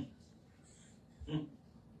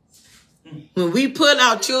 When we put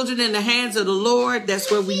our children in the hands of the Lord, that's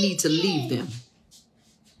where we need to leave them.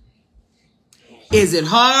 Is it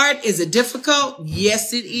hard? Is it difficult?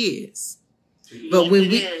 Yes, it is. But when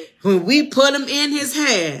we put them in his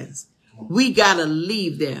hands, we got to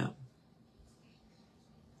leave them.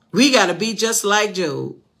 We got to be just like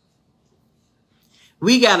Job.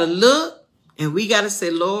 We got to look and we got to say,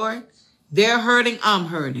 Lord, they're hurting, I'm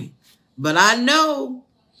hurting. But I know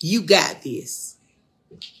you got this.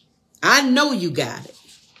 I know you got it.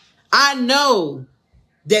 I know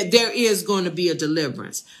that there is going to be a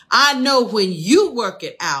deliverance. I know when you work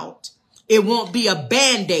it out, it won't be a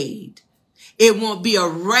Band-Aid. It won't be a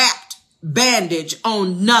wrapped bandage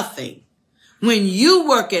on nothing. When you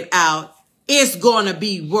work it out, it's going to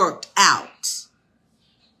be worked out.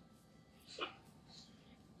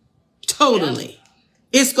 Totally.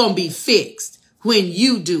 It's going to be fixed when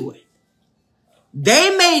you do it.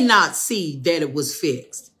 They may not see that it was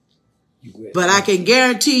fixed. But I can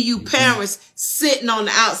guarantee you parents sitting on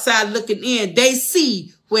the outside looking in, they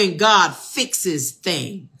see when God fixes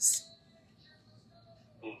things.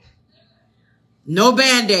 No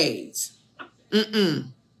Band-Aids.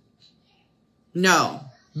 No.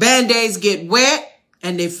 Band-Aids get wet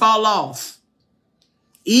and they fall off.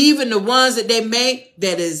 Even the ones that they make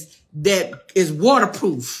that is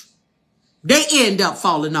waterproof, they end up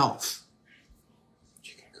falling off.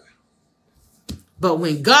 But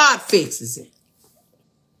when God fixes it,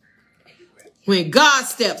 when God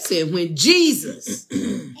steps in, when Jesus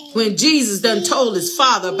done told his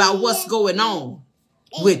Father about what's going on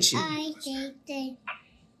with you.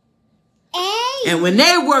 And when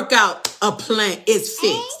they work out a plan, it's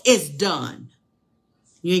fixed. It's done.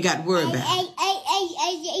 You ain't got to worry about it.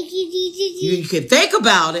 You can think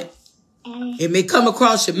about it. It may come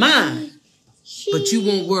across your mind, but you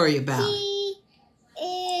won't worry about it.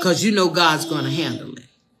 Because you know God's going to handle it.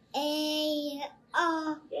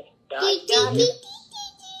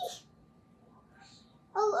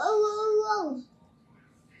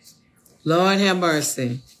 Lord have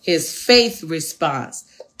mercy. His faith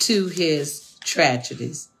response to his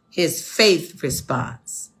tragedies. His faith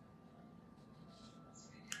response.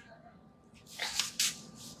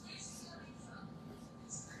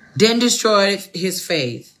 Didn't destroy his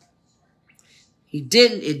faith. It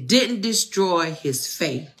didn't destroy his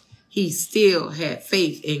faith. He still had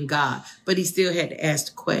faith in God, but he still had to ask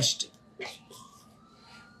the question.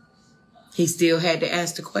 He still had to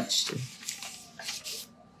ask the question.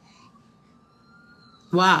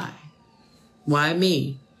 Why? Why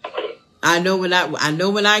me? I know when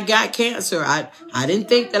I got cancer, I didn't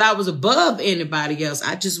think that I was above anybody else.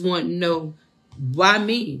 I just want to know, why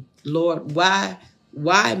me, Lord? Why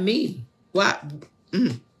me? Why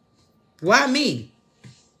me?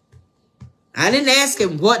 I didn't ask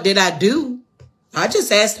him, what did I do? I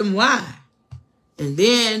just asked him why. And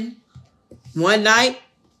then one night,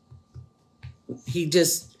 he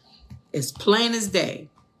just, as plain as day,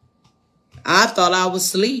 I thought I was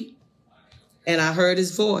asleep and I heard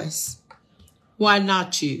his voice. Why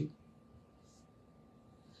not you?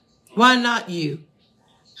 Why not you?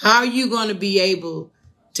 How are you going to be able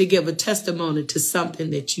to give a testimony to something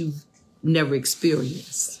that you've never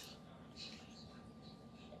experienced?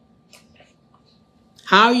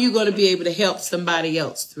 How are you going to be able to help somebody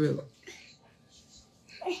else through?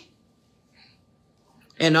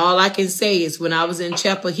 And all I can say is when I was in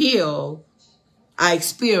Chapel Hill, I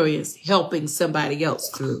experienced helping somebody else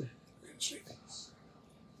through.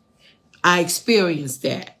 I experienced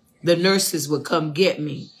that. The nurses would come get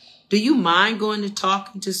me Do you mind going to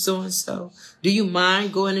talking to so-and-so? Do you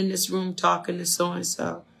mind going in this room talking to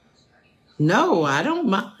so-and-so? No, I don't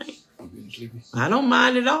mind. I don't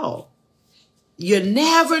mind at all. You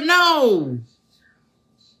never know.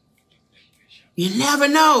 You never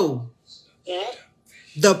know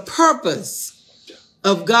the purpose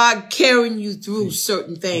of God carrying you through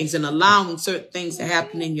certain things and allowing certain things to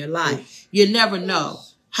happen in your life. You never know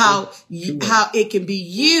how it can be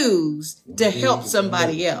used to help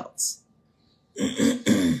somebody else.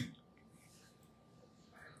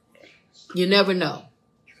 You never know.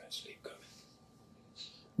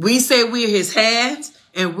 We say we're his hands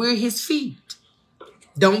and we're his feet.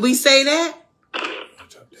 Don't we say that?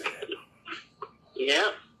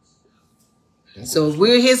 Yeah. So if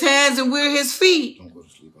we're his hands and we're his feet, Don't go to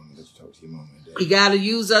sleep. I'm going to talk to your mom and dad. he got to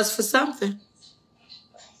use us for something.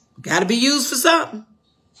 Got to be used for something.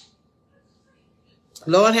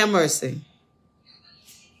 Lord have mercy.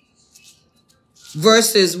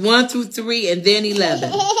 Verses 1 through 3 and then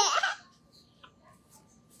 11.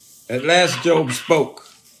 At last Job spoke,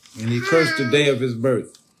 and he cursed the day of his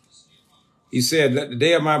birth. He said, let the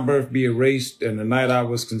day of my birth be erased and the night I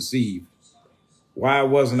was conceived. Why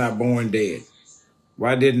wasn't I born dead?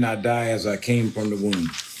 Why didn't I die as I came from the womb?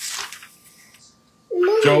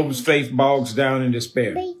 Job's faith bogs down in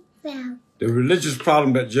despair. The religious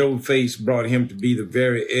problem that Job faced brought him to the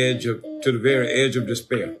very edge of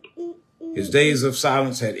despair. His days of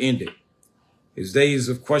silence had ended. His days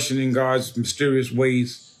of questioning God's mysterious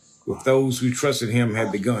ways with those who trusted him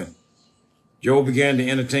had begun. Job began to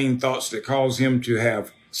entertain thoughts that caused him to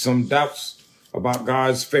have some doubts about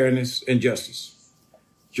God's fairness and justice.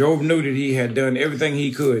 Job knew that he had done everything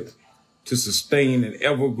he could to sustain an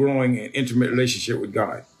ever-growing and intimate relationship with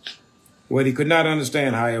God. What he could not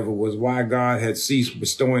understand, however, was why God had ceased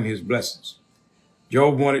bestowing his blessings.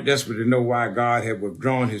 Job wanted desperately to know why God had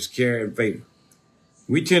withdrawn his care and favor.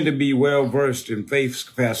 We tend to be well-versed in faith's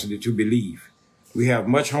capacity to believe. We have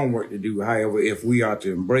much homework to do, however, if we are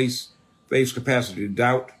to embrace faith's capacity to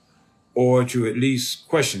doubt or to at least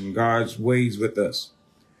question God's ways with us.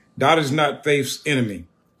 Doubt is not faith's enemy,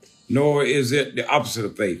 nor is it the opposite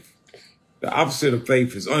of faith. The opposite of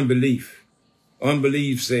faith is unbelief.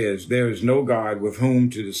 Unbelief says there is no God with whom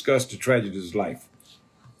to discuss the tragedies of life.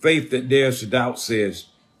 Faith that dares to doubt says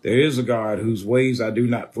there is a God whose ways I do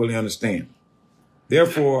not fully understand.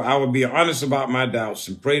 Therefore, I will be honest about my doubts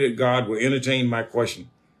and pray that God will entertain my question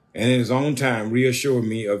and in his own time reassure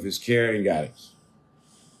me of his care and guidance.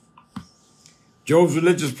 Job's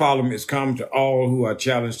religious problem is common to all who are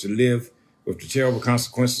challenged to live with the terrible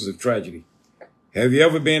consequences of tragedy. Have you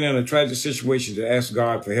ever been in a tragic situation to ask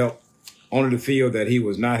God for help, only to feel that he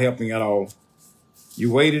was not helping at all?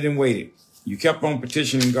 You waited and waited. You kept on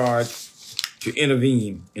petitioning God to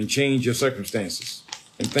intervene and change your circumstances,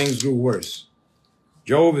 and things grew worse.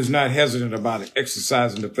 Job is not hesitant about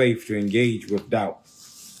exercising the faith to engage with doubt.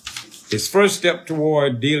 His first step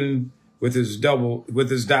toward dealing with his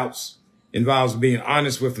doubts involves being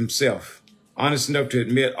honest with himself, honest enough to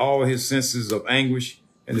admit all his senses of anguish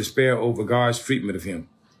and despair over God's treatment of him.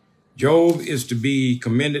 Job is to be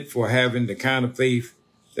commended for having the kind of faith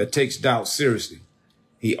that takes doubt seriously.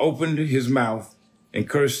 He opened his mouth and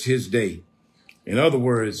cursed his day. In other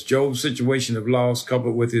words, Job's situation of loss,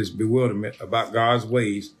 coupled with his bewilderment about God's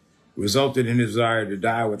ways, resulted in his desire to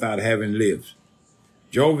die without having lived.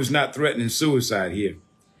 Job is not threatening suicide here.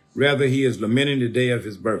 Rather, he is lamenting the day of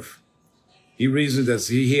his birth. He reasons that if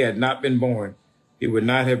he had not been born, he would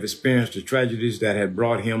not have experienced the tragedies that had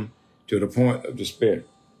brought him to the point of despair.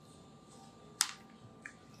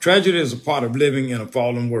 Tragedy is a part of living in a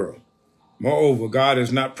fallen world. Moreover, God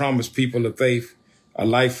has not promised people of faith a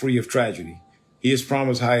life free of tragedy. He has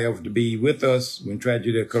promised, however, to be with us when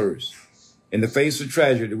tragedy occurs. In the face of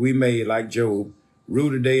tragedy, we may, like Job, rue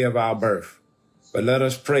the day of our birth. But let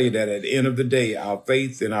us pray that at the end of the day, our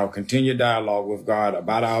faith and our continued dialogue with God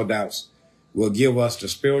about our doubts will give us the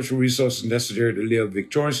spiritual resources necessary to live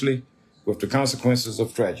victoriously with the consequences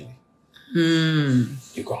of tragedy.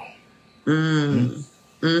 You're gone. Didn't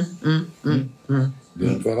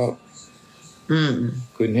cut out.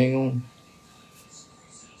 Couldn't hang on.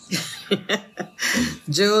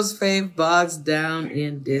 Job's faith bogs down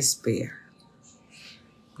in despair.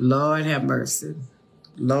 Lord have mercy.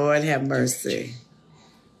 Lord have mercy.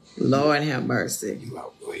 Lord have mercy. You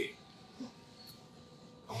out, go ahead.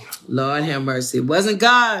 Lord have mercy. It wasn't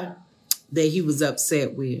God that he was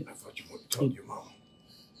upset with. I thought you wanted to talk to your mama.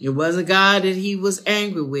 It wasn't God that he was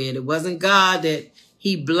angry with. It wasn't God that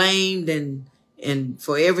he blamed and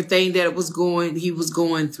for everything that he was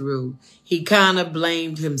going through. He kind of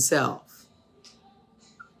blamed himself.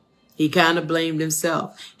 He kind of blamed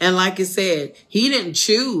himself. And like I said, he didn't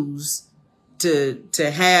choose to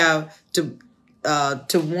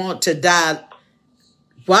want to die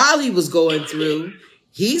while he was going through.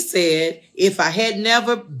 He said, if I had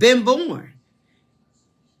never been born,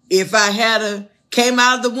 if I had came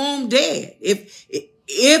out of the womb dead,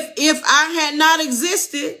 if I had not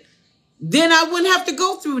existed, then I wouldn't have to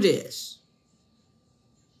go through this.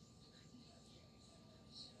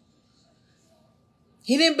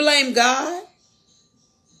 He didn't blame God.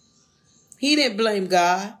 He didn't blame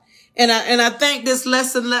God. And I think this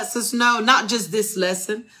lesson lets us know, not just this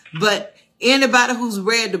lesson, but anybody who's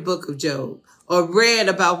read the book of Job or read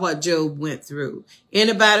about what Job went through,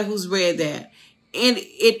 anybody who's read that, and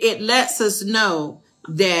it lets us know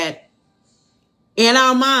that in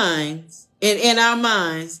our minds,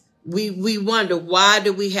 we wonder, why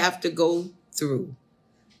do we have to go through?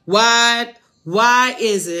 Why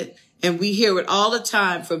is it? And we hear it all the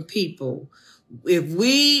time from people.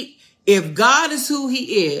 If God is who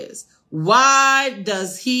he is, why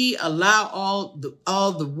does he allow all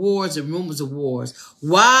the wars and rumors of wars?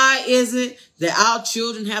 Why is it that our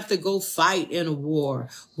children have to go fight in a war?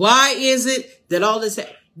 Why is it that all this?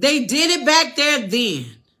 They did it back there then.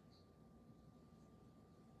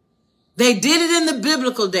 They did it in the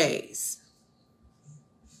biblical days.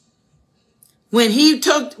 When he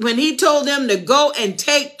told them to go and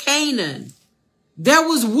take Canaan, there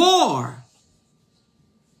was war.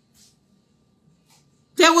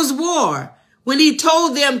 There was war. When he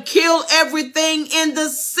told them, kill everything in the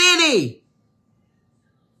city.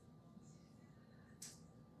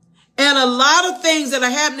 And a lot of things that are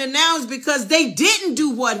happening now is because they didn't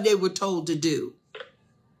do what they were told to do.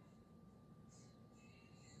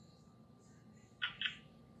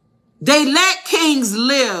 They let kings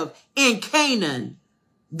live in Canaan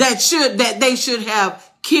that they should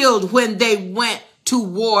have killed when they went to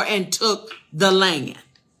war and took the land.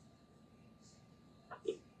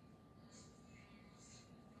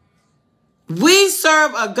 We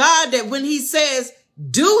serve a God that when he says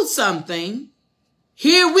do something,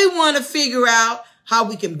 here we want to figure out how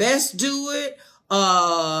we can best do it,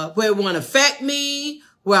 where it won't affect me,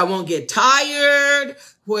 where I won't get tired,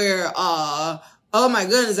 where, oh my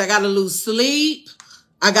goodness, I got to lose sleep.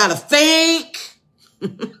 I got to think.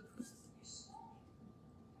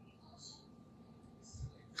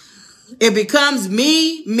 It becomes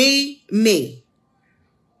me, me, me.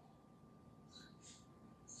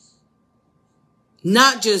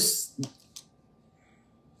 Not just,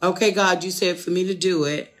 okay, God, you said for me to do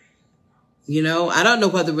it. You know, I don't know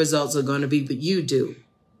what the results are going to be, but you do.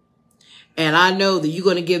 And I know that you're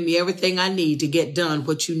going to give me everything I need to get done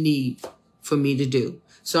what you need for me to do.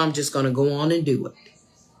 So I'm just going to go on and do it.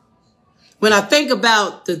 When I think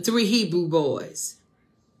about the 3 Hebrew boys,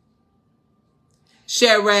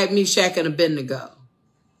 Shadrach, Meshach, and Abednego,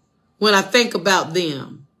 when I think about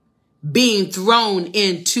them being thrown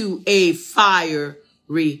into a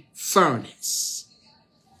fiery furnace,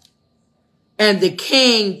 and the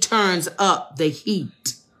king turns up the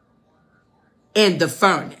heat in the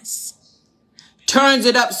furnace, turns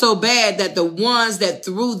it up so bad that the ones that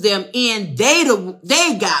threw them in,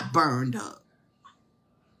 they got burned up.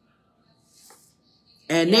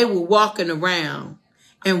 And they were walking around.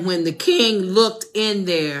 And when the king looked in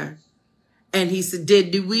there and he said,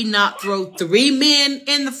 did we not throw 3 men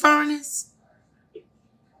in the furnace?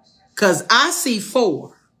 Because I see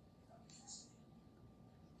 4.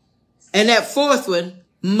 And that 4th one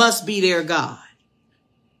must be their God,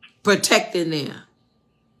 protecting them.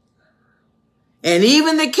 And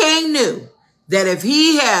even the king knew that if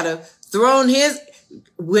he had thrown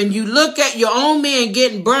when you look at your own men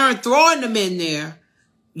getting burned, throwing them in there,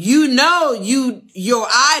 you know your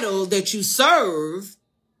idol that you serve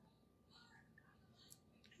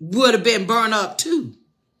would have been burned up too.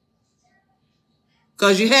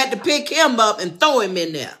 Because you had to pick him up and throw him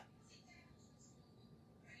in there.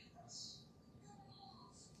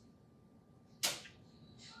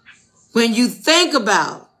 When you think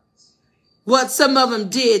about what some of them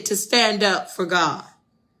did to stand up for God.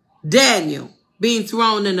 Daniel being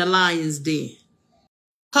thrown in the lion's den.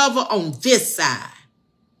 Cover on this side.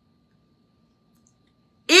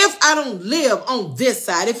 If I don't live on this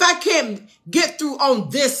side, if I can't get through on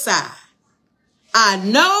this side, I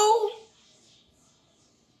know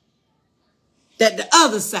that the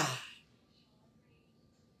other side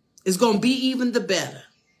is going to be even the better.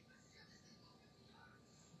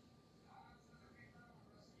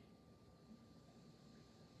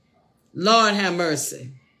 Lord have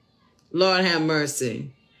mercy. Lord have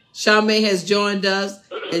mercy. Charmaine has joined us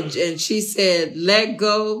and she said, let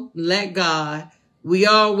go, let God. We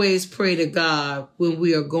always pray to God when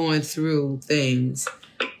we are going through things,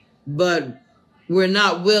 but we're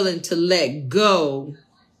not willing to let go.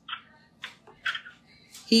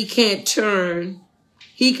 He can turn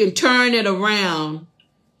it around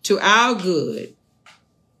to our good.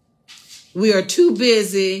 We are too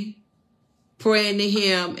busy praying to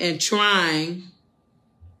him and trying.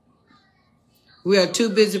 We are too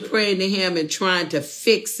busy praying to him and trying to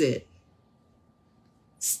fix it.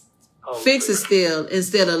 Fix it still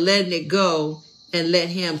instead of letting it go and let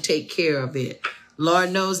him take care of it.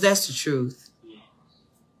 Lord knows that's the truth.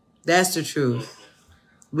 That's the truth.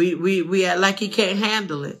 We act like he can't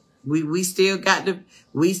handle it. We still got to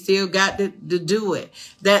do it.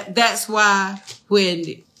 That's why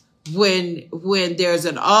when there's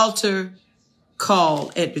an altar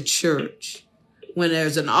call at the church,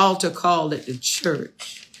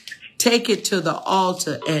 take it to the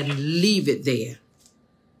altar and leave it there.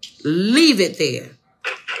 Leave it there.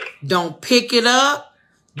 Don't pick it up.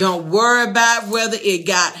 Don't worry about whether it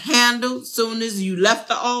got handled soon as you left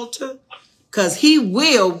the altar, because he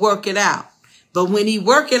will work it out. But when he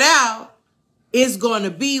work it out, it's going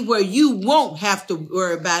to be where you won't have to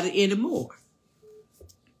worry about it anymore.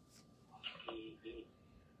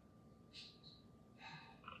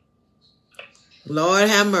 Lord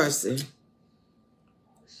have mercy.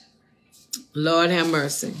 Lord have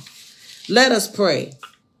mercy. Let us pray.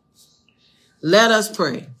 Let us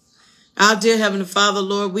pray. Our dear Heavenly Father,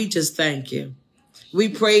 Lord, we just thank you. We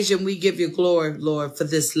praise you and we give you glory, Lord, for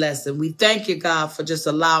this lesson. We thank you, God, for just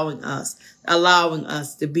allowing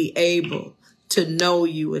us to be able to know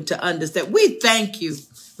you and to understand. We thank you.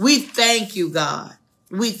 We thank you, God.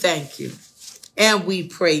 We thank you. And we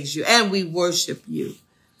praise you and we worship you.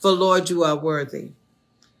 For, Lord, you are worthy.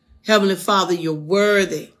 Heavenly Father, you're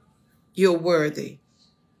worthy. You're worthy.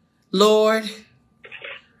 Lord,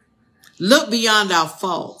 look beyond our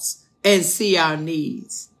faults and see our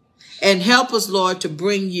needs. And help us, Lord, to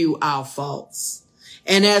bring you our faults.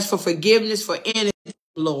 And ask for forgiveness for anything,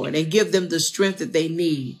 Lord, and give them the strength that they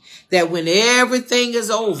need. That when everything is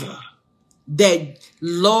over, that,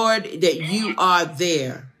 Lord, that you are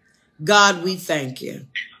there. God, we thank you.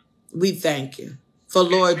 We thank you. For,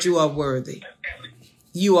 Lord, you are worthy.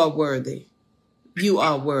 You are worthy. You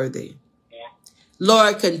are worthy.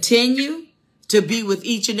 Lord, continue to be with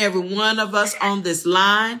each and every one of us on this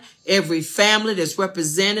line, every family that's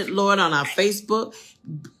represented, Lord, on our Facebook.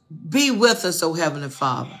 Be with us, oh Heavenly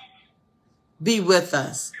Father. Be with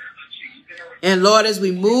us. And Lord, as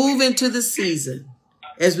we move into the season,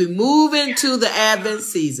 as we move into the Advent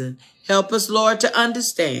season, help us, Lord, to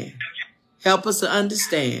understand. Help us to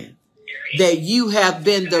understand that you have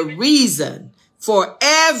been the reason for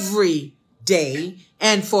every day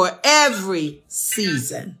and for every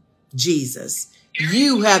season. Jesus,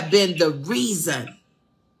 you have been the reason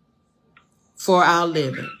for our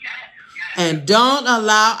living. And don't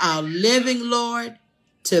allow our living, Lord,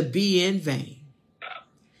 to be in vain.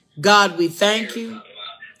 God, we thank you.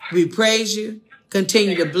 We praise you.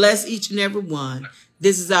 Continue to bless each and every one.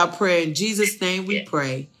 This is our prayer. In Jesus' name we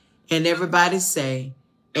pray. And everybody say,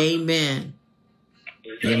 amen.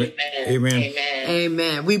 Amen. Amen.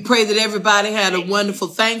 Amen. We pray that everybody had a wonderful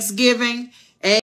Thanksgiving